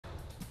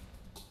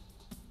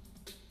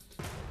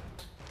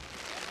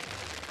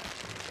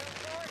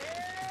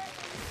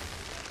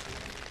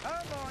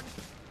come on.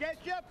 Get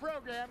your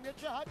program,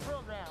 get your hot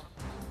program.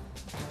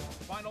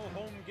 Final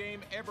home game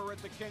ever at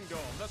the Kingdome.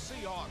 The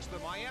Seahawks, the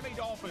Miami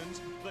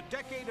Dolphins. The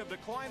decade of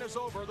decline is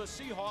over. The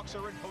Seahawks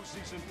are in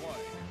postseason play.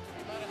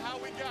 No matter how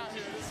we got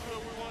here, this is where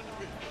we wanted to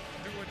be.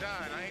 Do or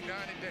die, and I ain't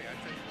dying today, I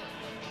tell you what.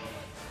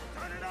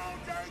 Turn it on,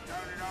 Jay,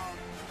 turn it on.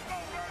 Go,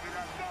 baby,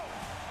 let's go.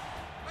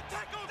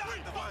 Attack on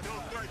three. 1, 2,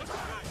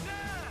 3,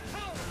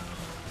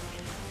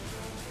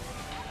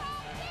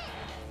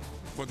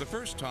 For the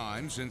first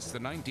time since the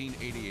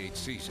 1988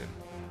 season,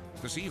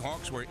 the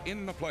Seahawks were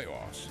in the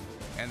playoffs,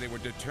 and they were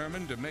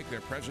determined to make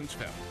their presence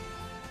felt.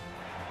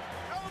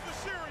 Hell of a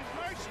series,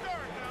 nice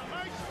start now,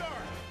 nice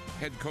start.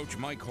 Head coach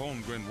Mike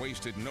Holmgren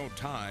wasted no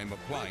time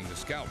applying the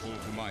scalpel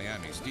to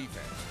Miami's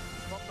defense.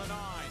 From the 9,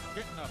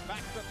 Kitna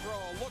back to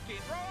throw,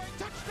 looking, throwing,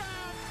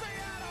 touchdown,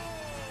 Seattle!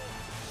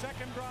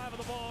 Second drive of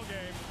the ball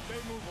game, they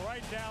move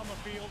right down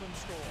the field and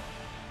score.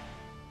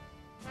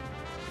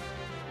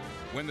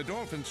 When the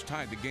Dolphins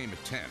tied the game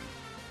at 10,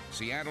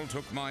 Seattle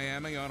took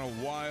Miami on a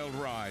wild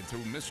ride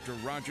through Mr.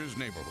 Rogers'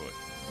 neighborhood.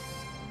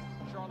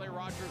 Charlie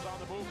Rogers on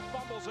the move,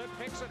 fumbles it,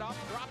 picks it up,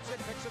 drops it,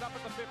 picks it up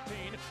at the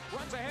 15,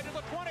 runs ahead to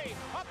the 20,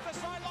 up the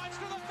sidelines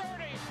to the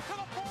 30, to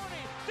the 40,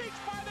 deep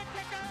by the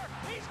kicker,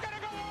 he's gonna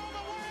go all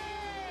the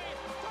way!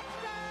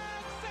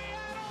 Touchdown,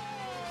 Seattle!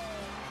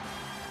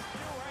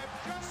 You have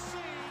just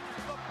seen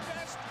the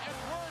best and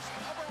worst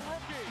of a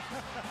rookie.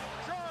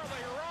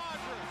 Charlie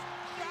Rogers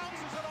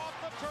bounces it off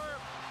the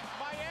turf.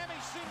 Miami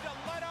seemed to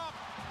let up,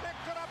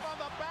 picked it up on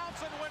the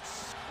bounce and went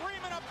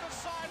screaming up the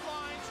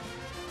sidelines.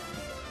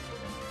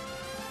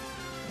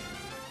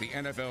 The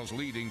NFL's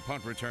leading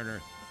punt returner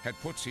had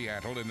put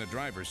Seattle in the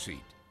driver's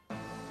seat.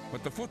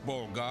 But the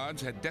football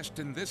gods had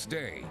destined this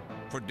day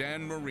for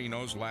Dan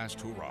Marino's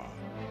last hurrah.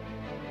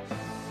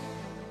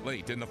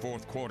 Late in the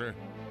fourth quarter,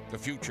 the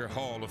future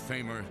Hall of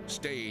Famer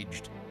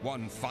staged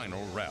one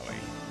final rally.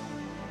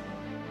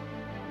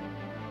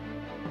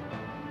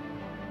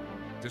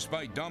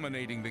 Despite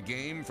dominating the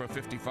game for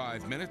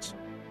 55 minutes,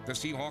 the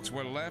Seahawks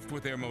were left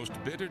with their most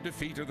bitter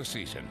defeat of the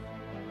season.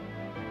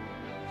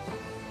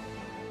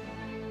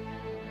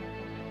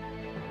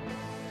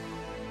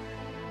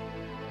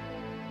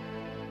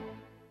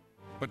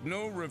 But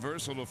no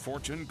reversal of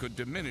fortune could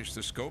diminish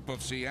the scope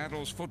of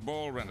Seattle's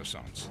football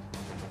renaissance.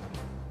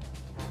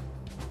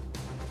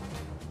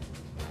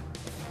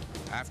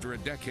 After a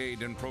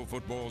decade in pro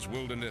football's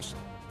wilderness,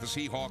 the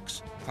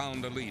Seahawks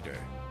found a leader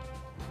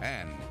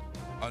and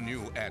a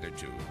new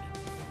attitude.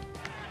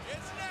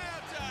 It's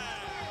now time!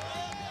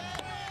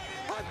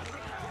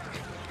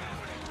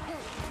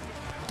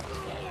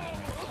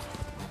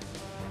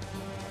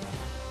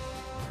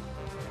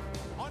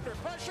 Under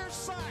pressure,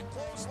 sack,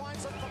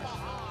 clotheslines it from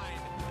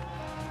behind.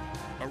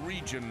 A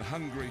region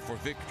hungry for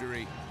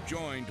victory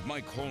joined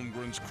Mike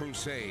Holmgren's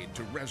crusade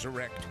to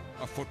resurrect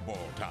a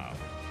football town.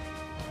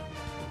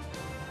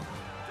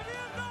 To the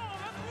end zone,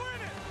 let's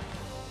win it!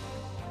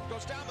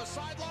 Goes down the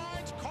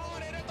sidelines,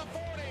 calling it at the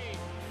 40.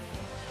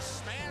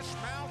 Smash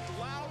mouth,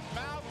 loud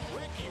mouth,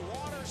 Ricky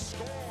Waters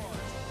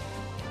scores.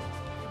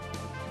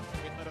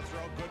 Getting it a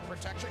throw, good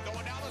protection,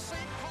 going down the seam,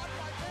 caught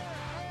by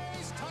Barrett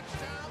Hayes,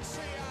 touchdown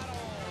Seattle.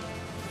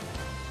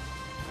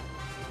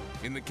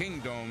 In the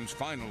Kingdome's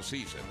final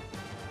season,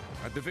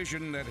 a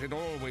division that had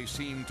always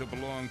seemed to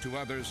belong to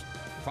others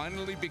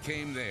finally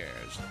became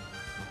theirs.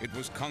 It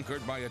was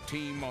conquered by a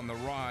team on the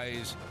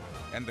rise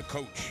and the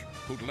coach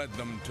who led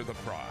them to the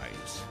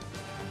prize.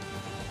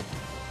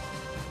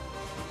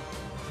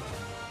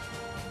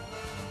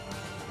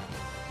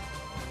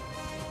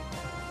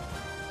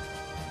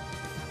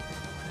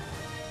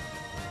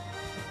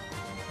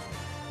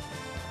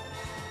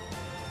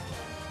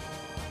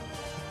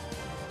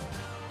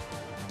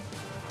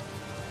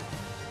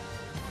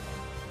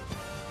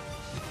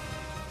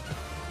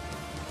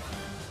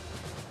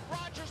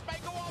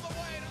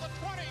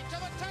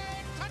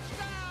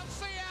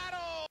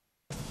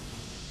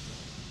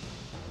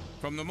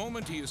 From the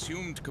moment he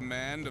assumed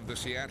command of the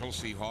Seattle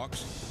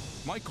Seahawks,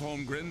 Mike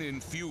Holmgren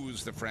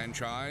infused the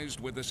franchise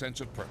with a sense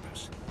of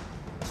purpose.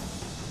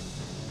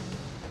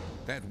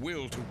 That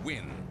will to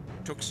win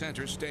took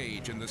center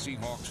stage in the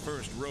Seahawks'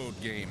 first road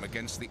game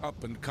against the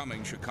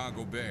up-and-coming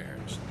Chicago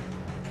Bears.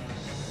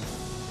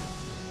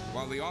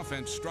 While the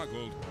offense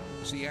struggled,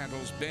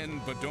 Seattle's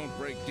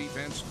bend-but-don't-break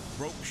defense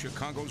broke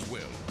Chicago's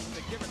will.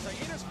 They give it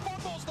to Enos,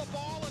 fumbles the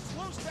ball, it's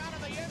loose down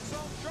in the end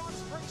zone. John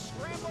Springs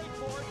scrambling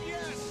for it,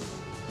 yes!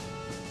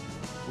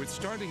 With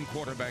starting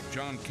quarterback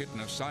John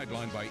Kitna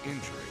sidelined by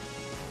injury,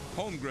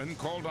 Holmgren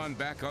called on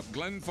backup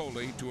Glenn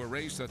Foley to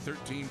erase a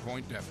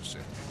 13-point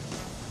deficit.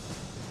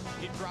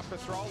 He dropped the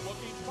throw,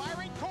 looking,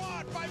 firing,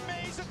 caught by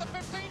Mays at the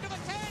 15 to the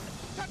 10.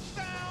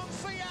 Touchdown,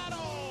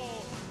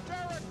 Seattle!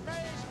 Derek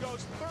Mays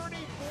goes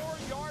 34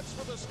 yards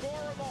for the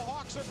score, and the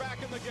Hawks are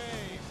back in the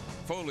game.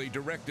 Foley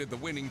directed the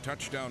winning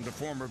touchdown to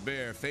former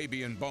Bear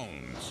Fabian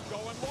Bones.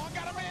 Going long,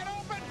 got a man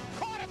open,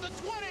 caught at the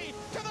 20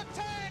 to the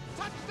 10.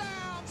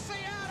 Touchdown,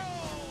 Seattle!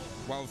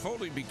 While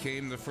Foley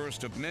became the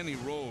first of many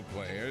role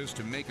players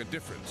to make a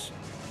difference,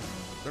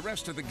 The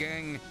rest of the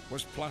gang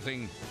was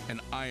plotting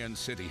an Iron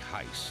City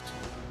heist.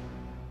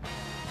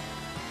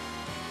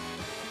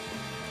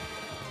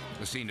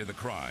 The scene of the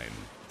crime,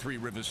 Three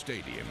Rivers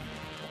Stadium.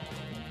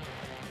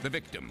 The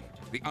victim,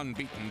 the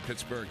unbeaten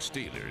Pittsburgh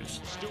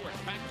Steelers. Stewart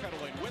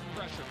backpedaling with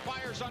pressure,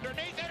 fires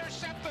underneath,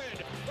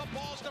 intercepted. The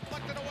ball's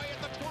deflected away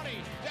at the 20,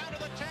 down to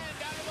the 10,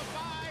 down to the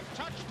 5,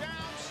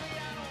 touchdown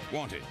Seattle.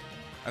 Wanted,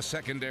 a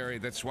secondary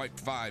that swiped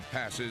 5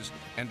 passes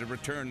and a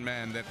return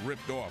man that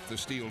ripped off the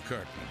steel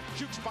curtain.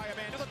 Shoots by a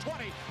man to the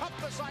 20, up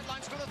the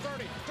sidelines to the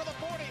 30, to the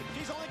 40.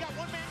 He's only got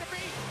one man to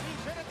beat.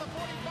 He's hit at the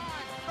 45,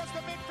 goes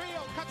to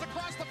midfield, cuts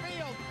across the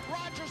field.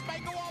 Rodgers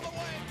may go all the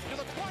way to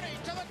the 20,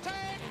 to the 10,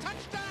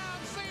 touchdown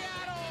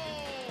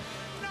Seattle.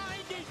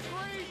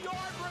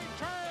 93-yard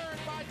return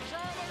by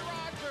Charlie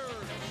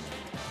Rodgers.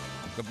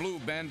 The Blue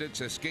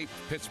Bandits escaped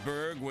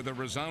Pittsburgh with a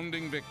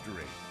resounding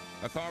victory.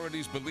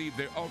 Authorities believe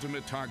their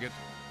ultimate target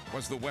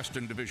was the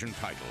Western Division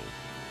title.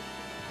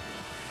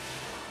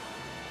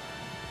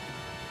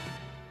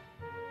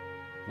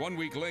 One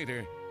week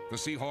later, the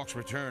Seahawks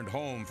returned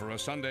home for a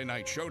Sunday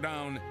night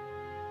showdown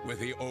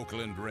with the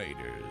Oakland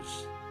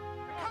Raiders.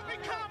 Happy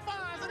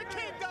Combines of the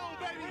Kingdom,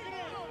 baby!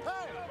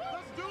 Hey,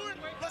 let's do it!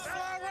 Let's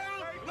fly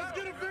around! Let's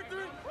get a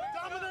victory!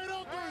 Dominate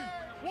on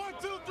 3! 1,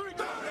 2, 3,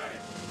 dominate!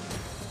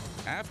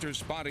 After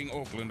spotting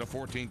Oakland a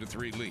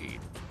 14-3 lead,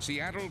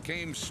 Seattle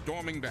came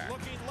storming back.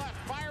 Looking left,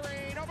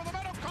 firing over the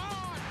middle,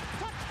 caught!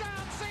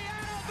 Touchdown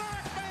Seattle,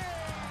 Derek May!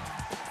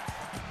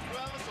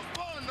 Well, it's some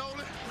fun,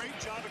 Nolan. Great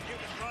job of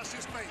getting across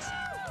his face.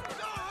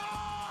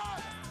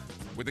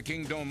 With the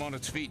Kingdom on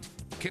its feet,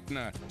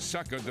 Kitna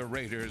suckered the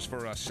Raiders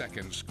for a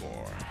second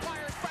score.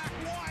 Fires back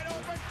wide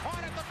open,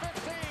 caught at the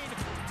 15.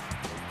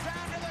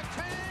 Down to the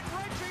 10,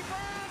 Richie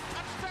Brown,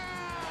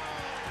 touchdown!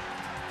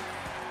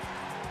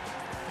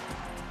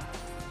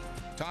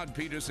 Todd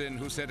Peterson,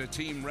 who set a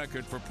team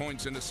record for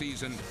points in a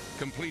season,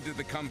 completed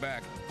the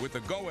comeback with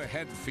a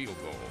go-ahead field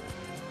goal.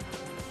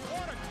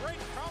 What a great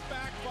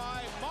comeback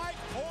by Mike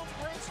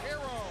Holmgren's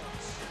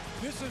Heroes.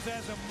 This is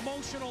as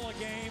emotional a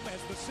game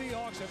as the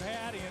Seahawks have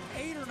had in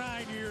 8 or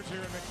 9 years here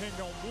in the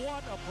Kingdom.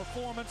 What a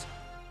performance.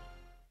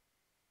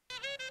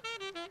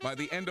 By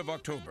the end of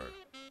October,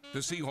 the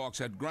Seahawks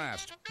had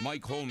grasped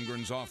Mike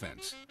Holmgren's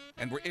offense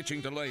and were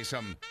itching to lay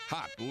some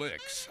hot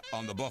licks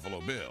on the Buffalo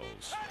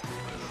Bills.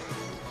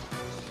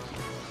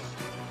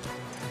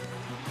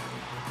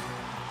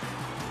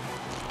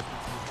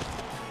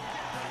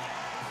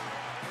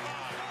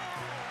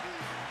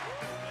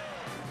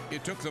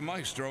 It took the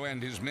maestro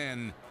and his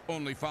men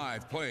only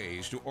 5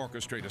 plays to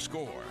orchestrate a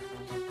score.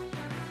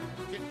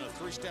 Getting a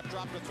 3-step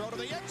drop to throw to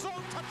the end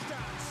zone.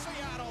 Touchdown,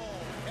 Seattle.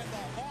 And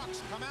the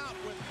Hawks come out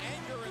with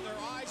anger in their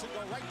eyes and go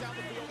right down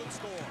the field and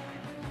score.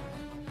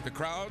 The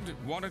crowd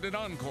wanted an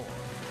encore,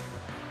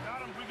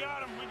 Got him, we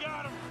got him, we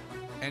got him.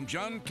 and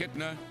John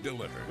Kitna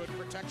delivered. Good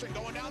protection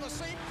going down the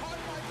seam. Caught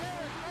by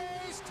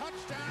Derek Mays.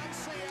 Touchdown,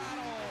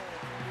 Seattle.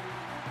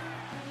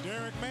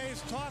 Derek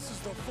Mays tosses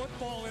the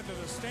football into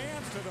the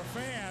stands to the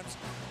fans.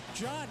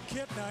 John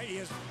Kitna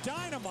is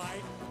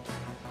dynamite.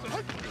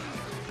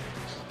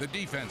 The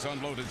defense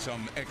unloaded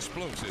some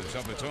explosives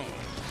of its own.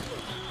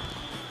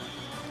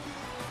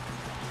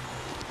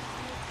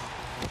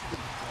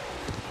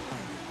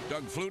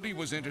 Doug Flutie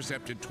was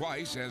intercepted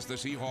twice as the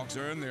Seahawks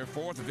earned their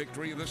 4th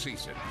victory of the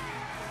season.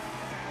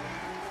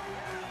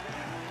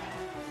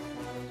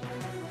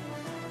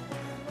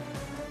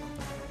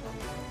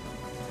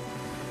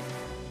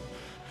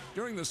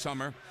 During the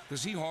summer, the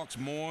Seahawks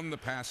mourned the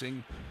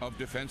passing of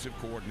defensive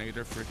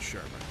coordinator Fritz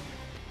Sherman.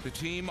 The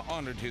team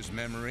honored his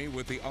memory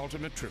with the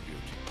ultimate tribute,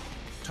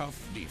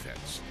 tough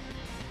defense.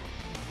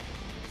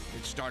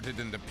 It started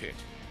in the pit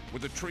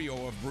with a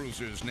trio of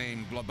bruisers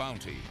named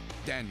LaBounty,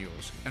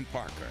 Daniels, and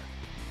Parker.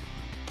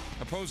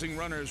 Opposing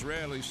runners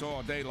rarely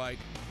saw daylight,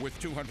 with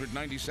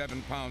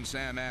 297-pound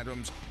Sam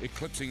Adams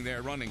eclipsing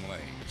their running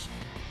lanes.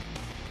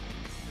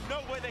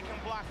 No way they can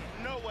block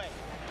it. No way.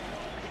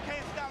 You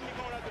can't stop me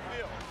going out the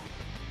field.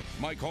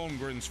 Mike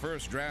Holmgren's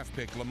first draft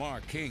pick,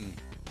 Lamar King,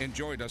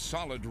 enjoyed a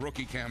solid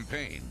rookie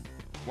campaign,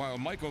 while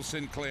Michael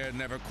Sinclair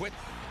never quit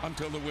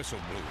until the whistle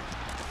blew.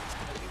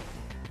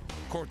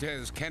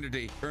 Cortez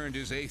Kennedy earned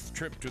his 8th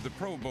trip to the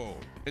Pro Bowl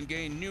and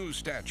gained new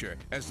stature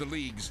as the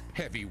league's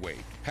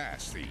heavyweight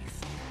pass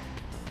thief.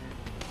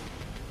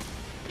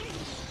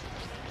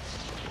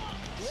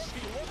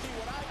 Looky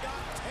what I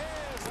got.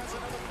 Tez has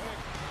another pick.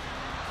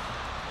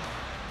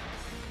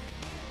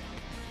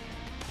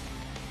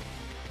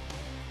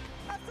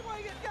 That's the way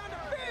you get down the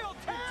field,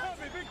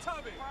 Tez! Big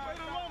Tubby! Way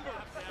to lumber!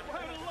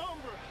 Way to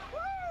lumber!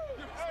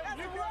 Woo!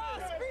 That's raw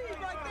speed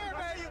right there,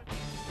 baby!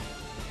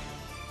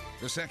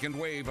 The second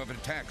wave of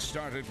attacks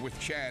started with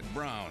Chad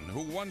Brown,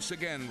 who once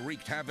again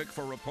wreaked havoc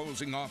for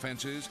opposing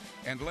offenses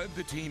and led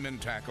the team in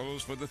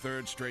tackles for the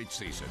 3rd straight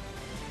season.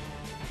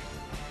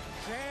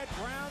 Chad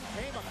Brown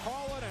came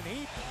a-calling and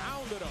he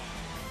pounded him.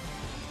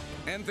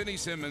 Anthony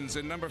Simmons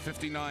and number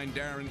 59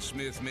 Darren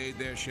Smith made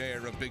their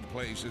share of big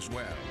plays as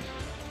well.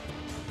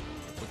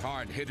 With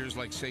hard hitters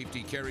like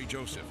safety Kerry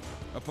Joseph,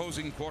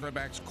 opposing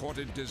quarterbacks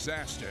courted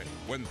disaster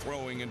when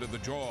throwing into the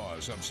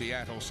jaws of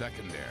Seattle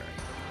secondary.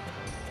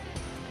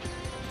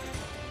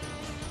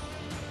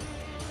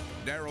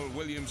 Darrell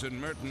Williams and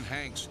Merton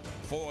Hanks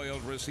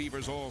foiled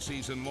receivers all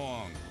season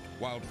long,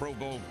 while Pro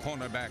Bowl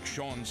cornerback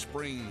Sean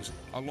Springs,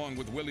 along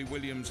with Willie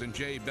Williams and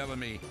Jay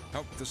Bellamy,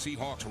 helped the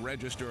Seahawks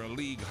register a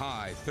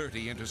league-high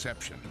 30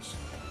 interceptions.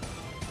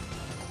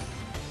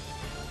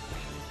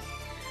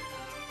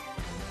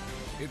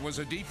 It was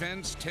a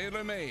defense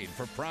tailor-made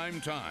for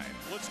prime time.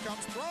 Blitz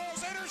comes,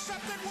 throws,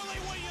 intercepted, Willie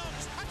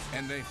Williams.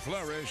 And they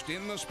flourished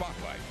in the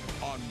spotlight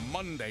on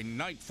Monday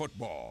Night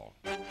Football.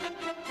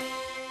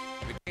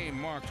 The game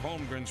marked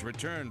Holmgren's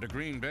return to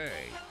Green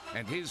Bay,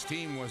 and his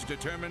team was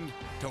determined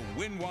to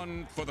win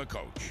one for the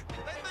coach.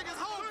 They think it's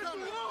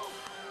homecoming.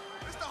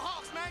 It's the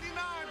Hawks 99,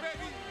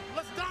 baby.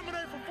 Let's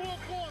dominate for 4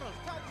 quarters.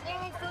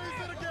 All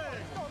phase of the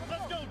game.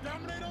 Let's go.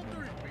 Dominate on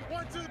 3.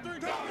 1, 2, 3,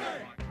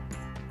 dominate.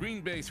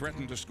 Green Bay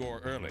threatened to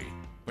score early,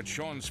 but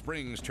Sean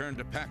Springs turned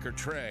a Packer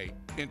tray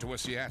into a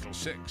Seattle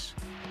 6.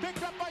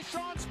 Picked up by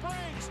Sean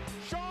Springs.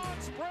 Sean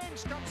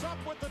Springs comes up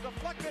with the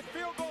deflected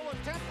field goal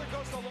attempt that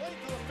goes the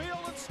length of the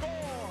field and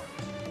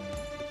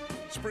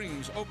scores.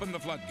 Springs opened the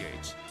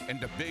floodgates,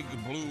 and a big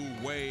blue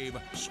wave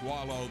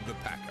swallowed the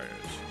Packers.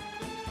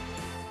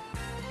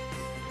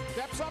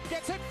 Steps up,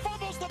 gets hit,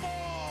 fumbles the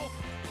ball.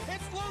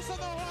 It's loose and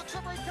the Hawks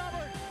have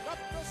recovered. Up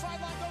the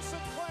sideline goes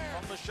Sinclair.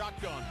 From the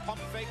shotgun,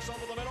 pump fakes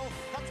over the middle,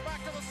 comes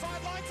back to the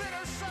sidelines,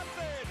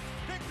 intercepted.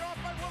 Picked off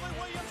by Willie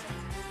Williams.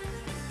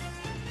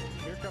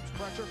 Here comes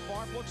pressure,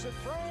 Favre looks and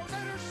throws,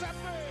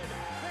 intercepted.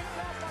 Picked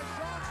off by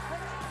Sean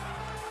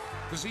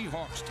Springs. The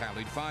Seahawks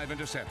tallied 5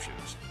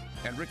 interceptions,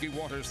 and Ricky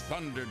Watters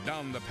thundered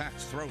down the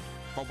Packs' throat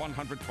for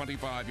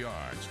 125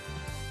 yards.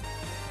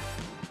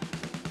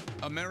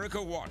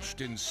 America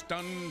watched in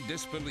stunned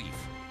disbelief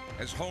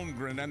as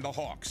Holmgren and the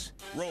Hawks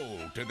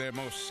rolled to their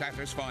most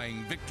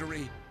satisfying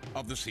victory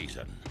of the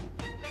season.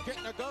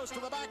 Kittner goes to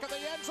the back of the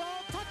end zone.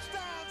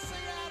 Touchdown,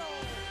 Seattle!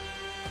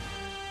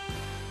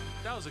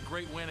 That was a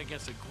great win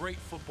against a great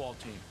football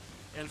team,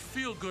 and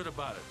feel good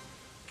about it.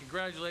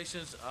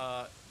 Congratulations.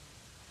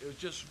 It was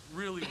just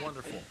really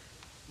wonderful.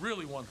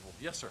 Really wonderful.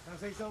 Yes, sir. Can I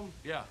say something?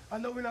 Yeah. I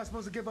know we're not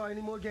supposed to give out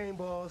any more game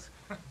balls,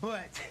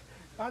 but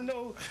I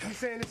know you're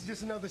saying this is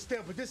just another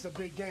step, but this is a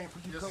big game for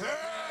you. Yes,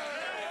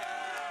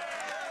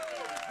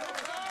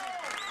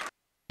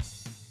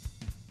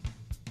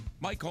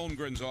 Mike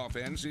Holmgren's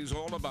offense is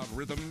all about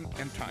rhythm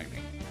and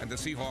timing, and the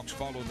Seahawks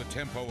follow the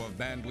tempo of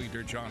band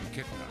leader John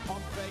Kittner.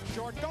 Pump fake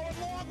short, going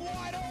long,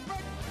 wide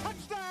open.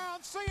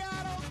 Touchdown,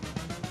 Seattle!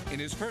 In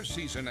his first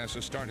season as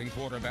a starting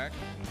quarterback,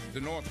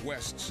 the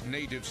Northwest's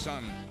native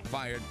son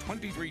fired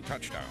 23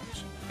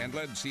 touchdowns and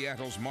led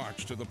Seattle's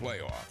march to the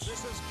playoffs.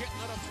 This is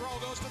Kittner to throw,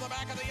 goes to the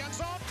back of the end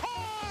zone.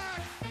 Caught!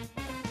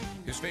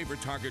 His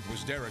favorite target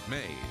was Derek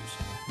Mays.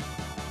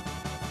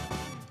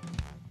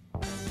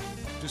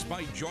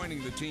 Despite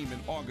joining the team in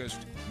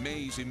August,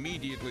 Mays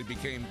immediately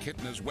became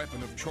Kittner's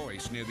weapon of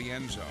choice near the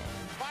end zone.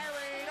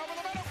 Firing over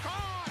the middle,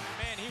 caught!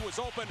 Man, he was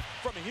open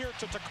from here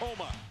to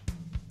Tacoma.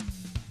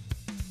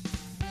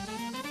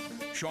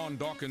 Sean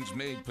Dawkins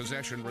made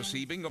possession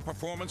receiving a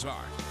performance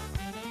art.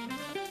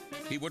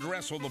 He would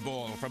wrestle the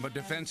ball from a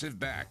defensive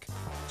back,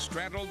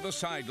 straddle the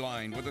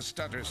sideline with a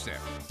stutter step,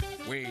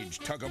 wage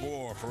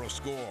tug-of-war for a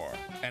score,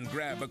 and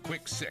grab a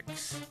quick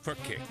 6 for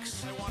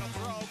kicks. They want to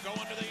throw, go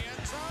into the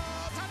end zone.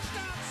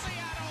 Touchdown,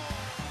 Seattle!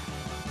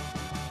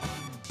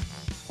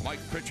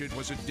 Mike Pritchard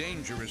was a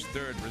dangerous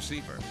third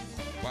receiver,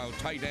 while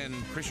tight end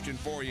Christian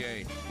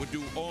Fourier would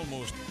do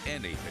almost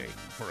anything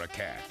for a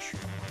catch.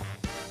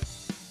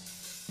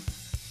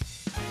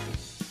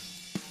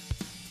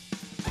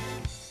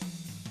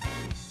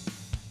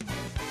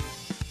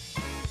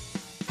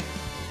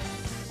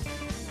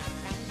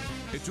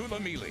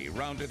 Tulamili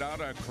rounded out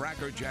a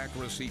crackerjack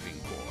receiving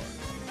corps.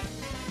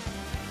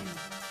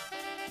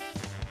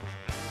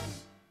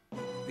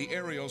 The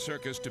aerial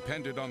circus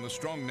depended on the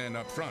strongmen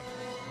up front.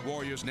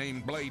 Warriors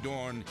named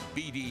Bladorn,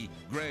 Beatty,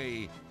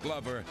 Gray,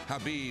 Glover,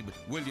 Habib,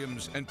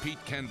 Williams, and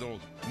Pete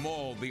Kendall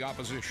mauled the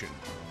opposition,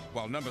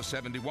 while number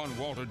 71,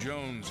 Walter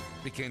Jones,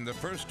 became the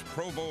first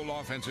Pro Bowl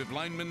offensive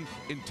lineman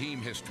in team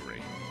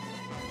history.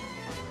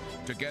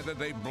 Together,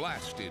 they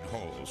blasted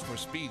holes for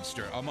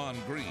speedster Amon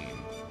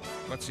Green.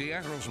 But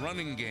Seattle's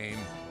running game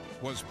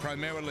was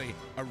primarily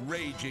a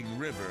raging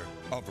river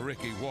of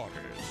Ricky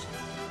Watters.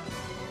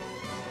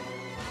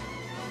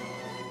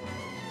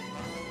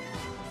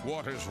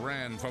 Watters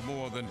ran for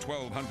more than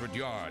 1,200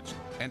 yards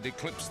and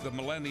eclipsed the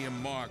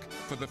millennium mark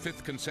for the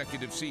 5th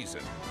consecutive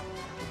season.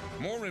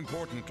 More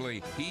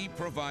importantly, he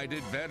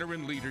provided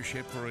veteran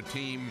leadership for a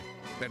team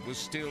that was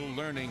still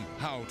learning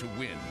how to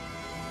win.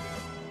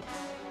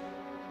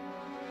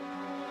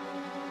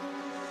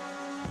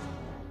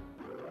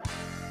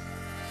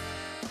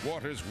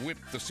 Watters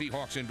whipped the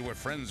Seahawks into a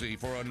frenzy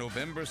for a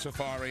November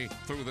safari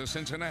through the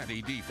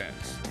Cincinnati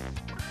defense.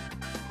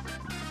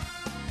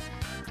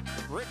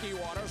 Ricky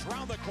Watters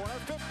round the corner,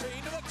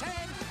 15 to the 10,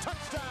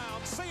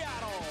 touchdown,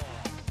 Seattle!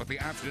 But the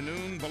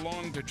afternoon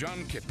belonged to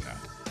John Kitna,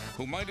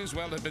 who might as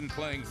well have been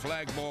playing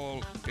flag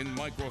ball in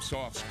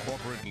Microsoft's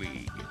corporate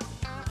league.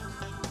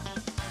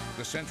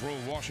 The Central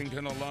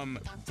Washington alum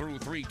threw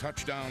 3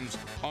 touchdowns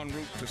en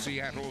route to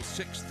Seattle's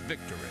 6th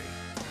victory.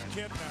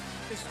 Kitna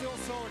is still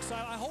so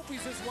excited. I hope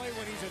he's this way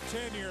when he's a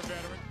 10-year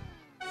veteran.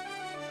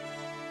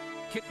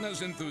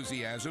 Kitna's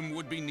enthusiasm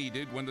would be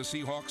needed when the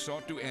Seahawks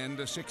sought to end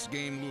a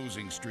 6-game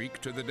losing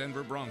streak to the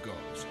Denver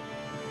Broncos.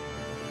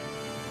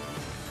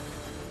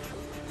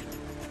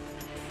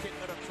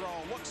 Kitna to throw,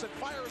 looks and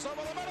fires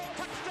over the middle,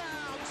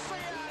 touchdown,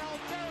 Seattle,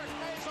 Derek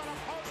Mays on a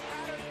post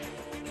pattern.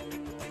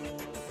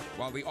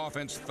 While the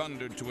offense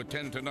thundered to a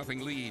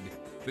 10-0 lead,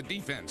 the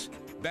defense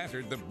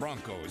battered the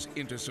Broncos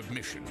into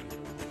submission.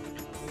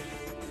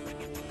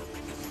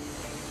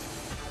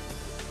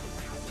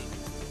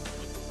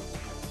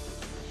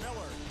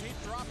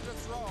 To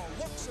throw,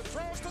 looks and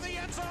throws to the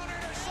end zone,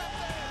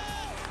 intercepted!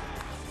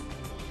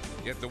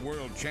 Yet the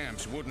world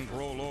champs wouldn't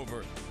roll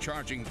over,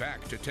 charging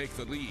back to take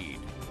the lead.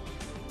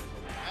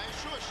 I ain't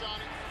sure,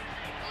 Shawnee.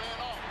 Ran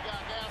off. We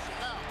gotta gas him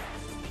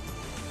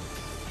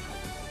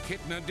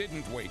now. Kitna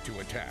didn't wait to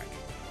attack,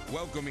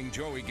 welcoming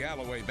Joey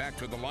Galloway back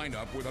to the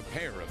lineup with a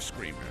pair of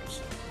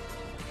screamers.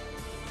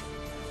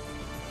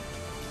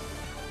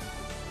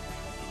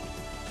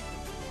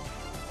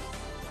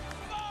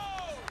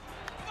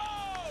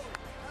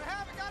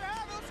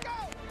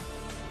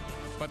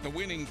 But the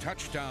winning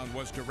touchdown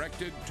was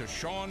directed to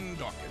Sean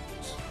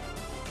Dawkins.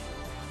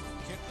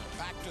 Kitna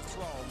back to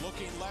throw,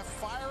 looking left,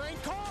 firing,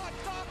 caught!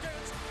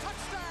 Dawkins,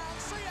 touchdown,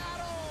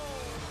 Seattle!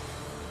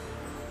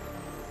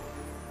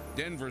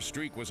 Denver's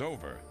streak was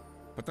over,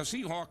 but the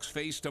Seahawks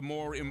faced a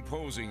more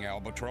imposing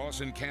albatross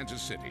in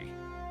Kansas City,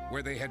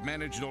 where they had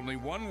managed only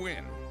 1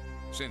 win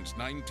since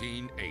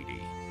 1980.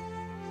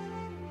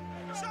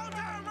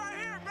 Showtime right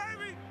here,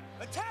 baby!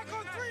 Attack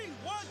on 3!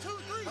 1, 2,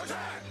 3!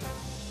 Attack!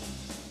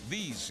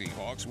 These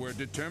Seahawks were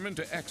determined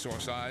to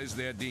exorcise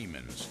their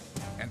demons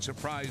and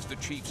surprise the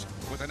Chiefs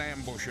with an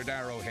ambush at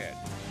Arrowhead.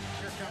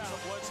 Here comes the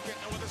blitz,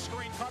 Kitna with a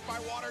screen cut by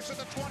Waters at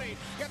the 20,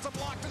 gets a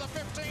block to the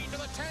 15, to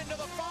the 10, to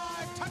the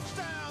 5,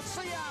 touchdown,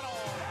 Seattle!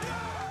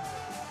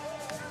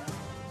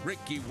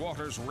 Ricky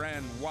Waters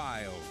ran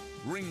wild,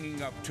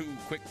 ringing up 2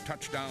 quick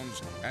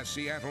touchdowns as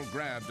Seattle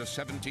grabbed a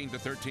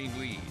 17-13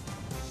 lead.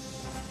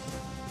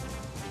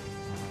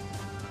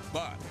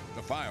 But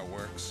the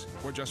fireworks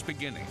were just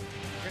beginning.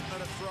 Kitna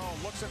to throw,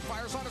 looks and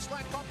fires on a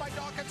slant, caught by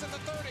Dawkins at the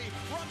 30,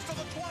 runs to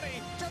the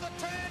 20, to the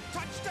 10,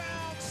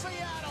 touchdown,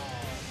 Seattle!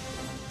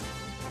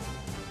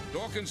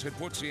 Dawkins had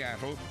put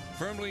Seattle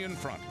firmly in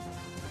front,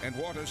 and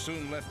Waters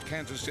soon left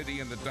Kansas City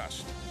in the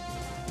dust.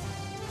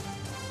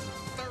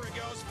 There he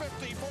goes,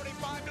 50,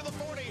 45 to the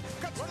 40,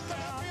 cuts through the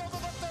field to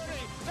the 30,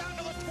 down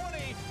to the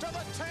 20, to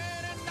the 10,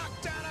 and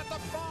knocked down at the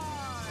 5.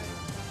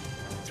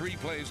 3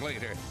 plays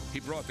later, he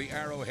brought the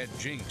Arrowhead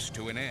jinx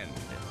to an end.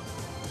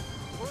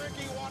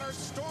 Ricky Waters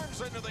storms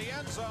into the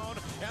end zone,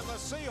 and the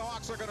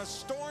Seahawks are going to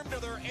storm to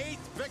their 8th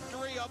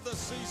victory of the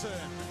season.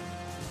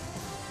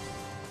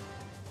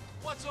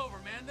 What's over,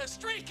 man? The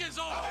streak is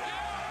over!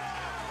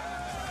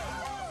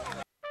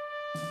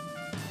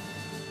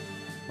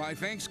 By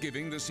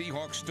Thanksgiving, the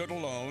Seahawks stood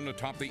alone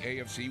atop the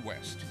AFC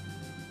West.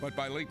 But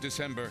by late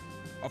December,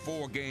 a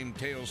 4-game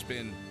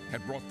tailspin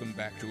had brought them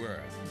back to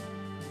earth.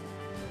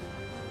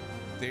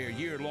 Their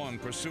year-long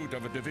pursuit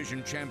of a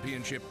division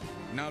championship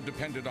now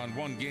depended on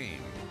 1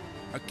 game,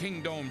 a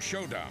Kingdome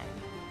showdown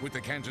with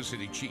the Kansas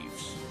City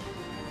Chiefs.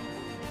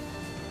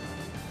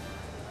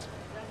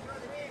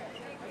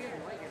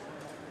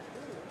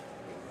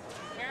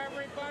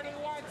 Everybody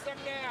wants them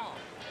now.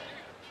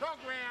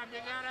 Program,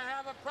 you gotta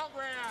have a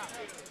program.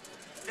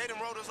 They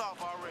done wrote us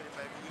off already,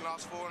 baby. We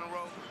lost 4 in a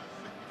row.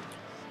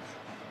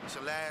 It's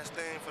the last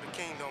thing for the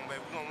Kingdome, baby.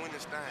 We're gonna win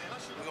this thing.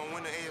 We're gonna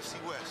win the AFC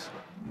West.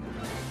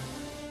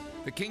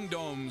 The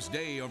Kingdome's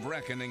day of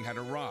reckoning had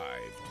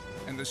arrived,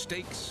 and the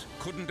stakes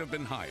couldn't have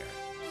been higher.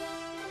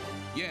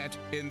 Yet,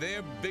 in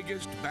their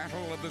biggest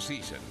battle of the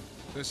season,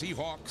 the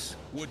Seahawks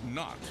would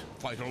not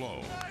fight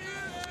alone.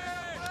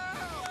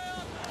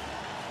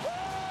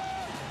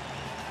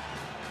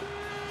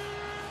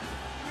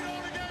 We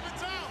only gave it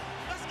time.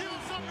 Let's give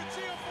them something to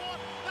cheer for.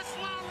 Let's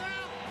fly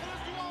around and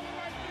let's do all the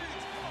right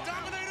things.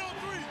 Dominate on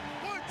 3.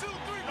 1, 2,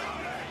 3,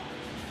 dominate!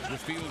 With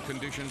field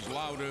conditions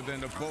louder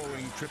than a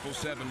Boeing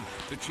 777,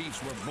 the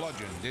Chiefs were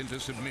bludgeoned into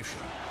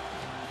submission.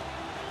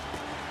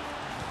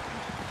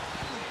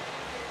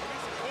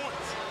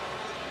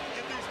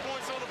 Get these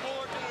points on the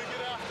board and we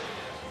get after it.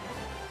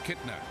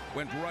 Kitna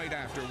went right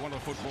after one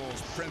of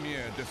football's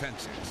premier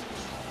defenses.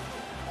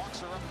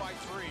 Hawks are up by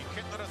 3.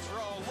 Kitna to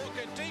throw,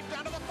 looking deep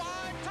down to the 5.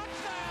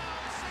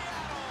 Touchdown,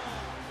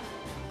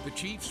 Seattle! The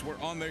Chiefs were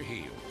on their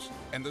heels,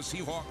 and the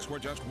Seahawks were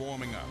just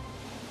warming up.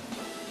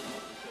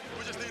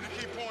 We just need to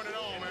keep pouring it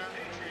on, man,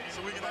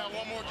 so we can have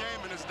 1 more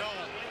game in this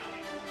dome.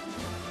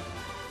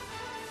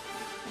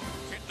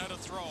 Kitna to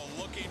throw,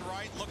 looking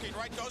right,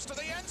 goes to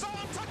the end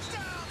zone.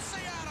 Touchdown,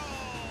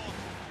 Seattle!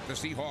 The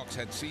Seahawks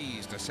had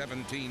seized a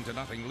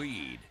 17-0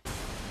 lead.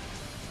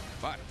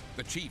 But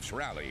the Chiefs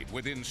rallied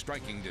within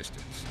striking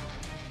distance.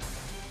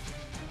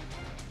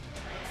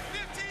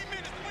 15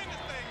 minutes to win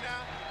this thing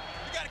now.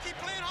 You got to keep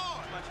playing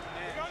hard.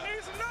 You're going to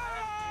need some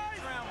noise.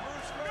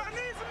 You're going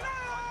to need some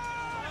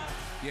noise.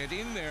 Yet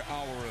in their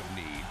hour of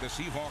need, the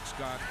Seahawks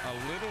got a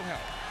little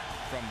help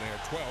from their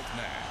 12th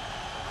man.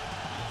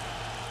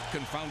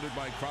 Confounded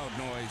by crowd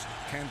noise,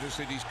 Kansas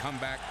City's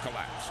comeback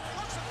collapsed.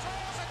 Looks and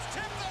throws, it's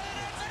tipped in,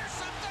 it's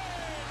intercepted!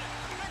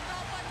 Picked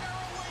off by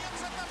Darrell Williams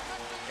at the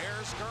 50.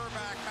 Here's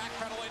Gerback,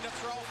 backpedaling to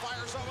throw,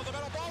 fires over the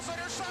middle, ball's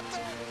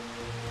intercepted!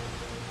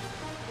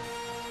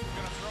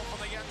 Gonna throw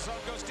from the end zone,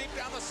 goes deep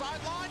down the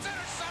sidelines,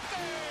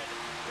 intercepted!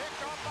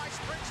 Picked off by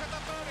Spriggs at the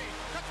 30,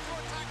 cuts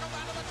through a tackle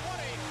down to the 20,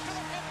 to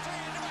the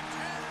 15, to the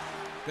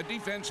 10. The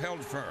defense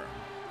held firm,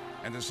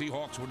 and the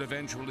Seahawks would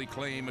eventually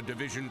claim a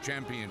division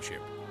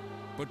championship.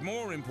 But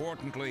more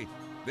importantly,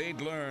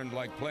 they'd learned,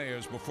 like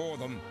players before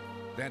them,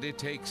 that it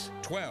takes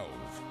 12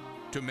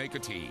 to make a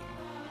team.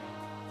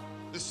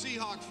 The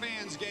Seahawk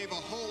fans gave a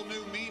whole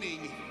new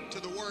meaning to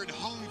the word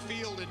home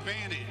field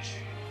advantage.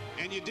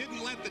 And you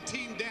didn't let the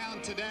team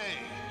down today.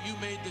 You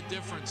made the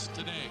difference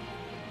today.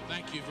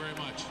 Thank you very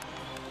much.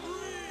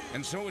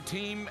 And so a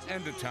team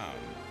and a town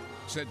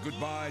said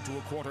goodbye to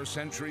a quarter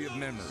century of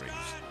memories.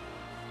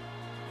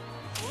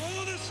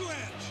 Roll the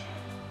switch!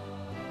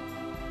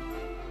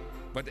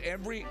 But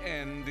every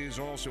end is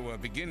also a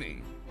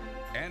beginning.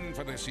 And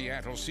for the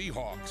Seattle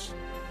Seahawks,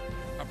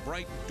 a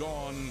bright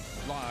dawn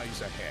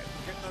lies ahead.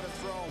 Getting on a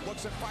throw,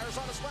 looks and fires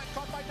on a slant,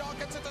 caught by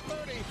Dawkins at the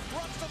 30,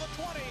 runs to the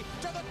 20,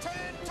 to the 10,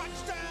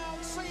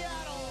 touchdown,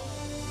 Seattle!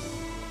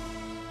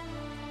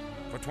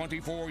 For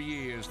 24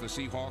 years, the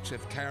Seahawks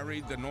have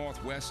carried the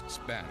Northwest's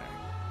banner.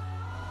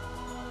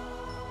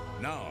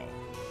 Now,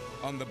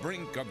 on the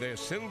brink of their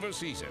silver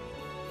season,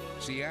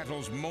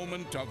 Seattle's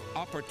moment of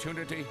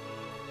opportunity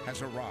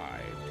has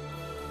arrived.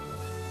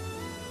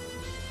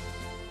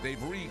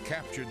 They've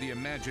recaptured the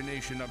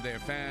imagination of their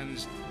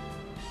fans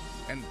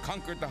and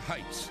conquered the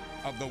heights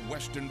of the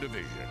Western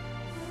Division.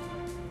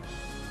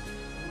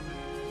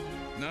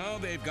 Now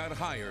they've got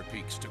higher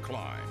peaks to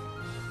climb.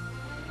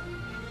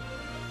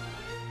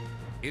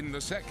 In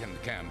the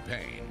second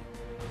campaign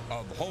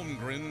of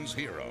Holmgren's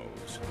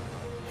Heroes.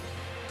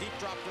 Deep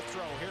drop to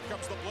throw. Here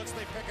comes the blitz.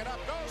 They pick it up.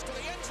 Goes to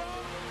the end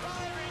zone.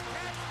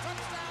 Firing.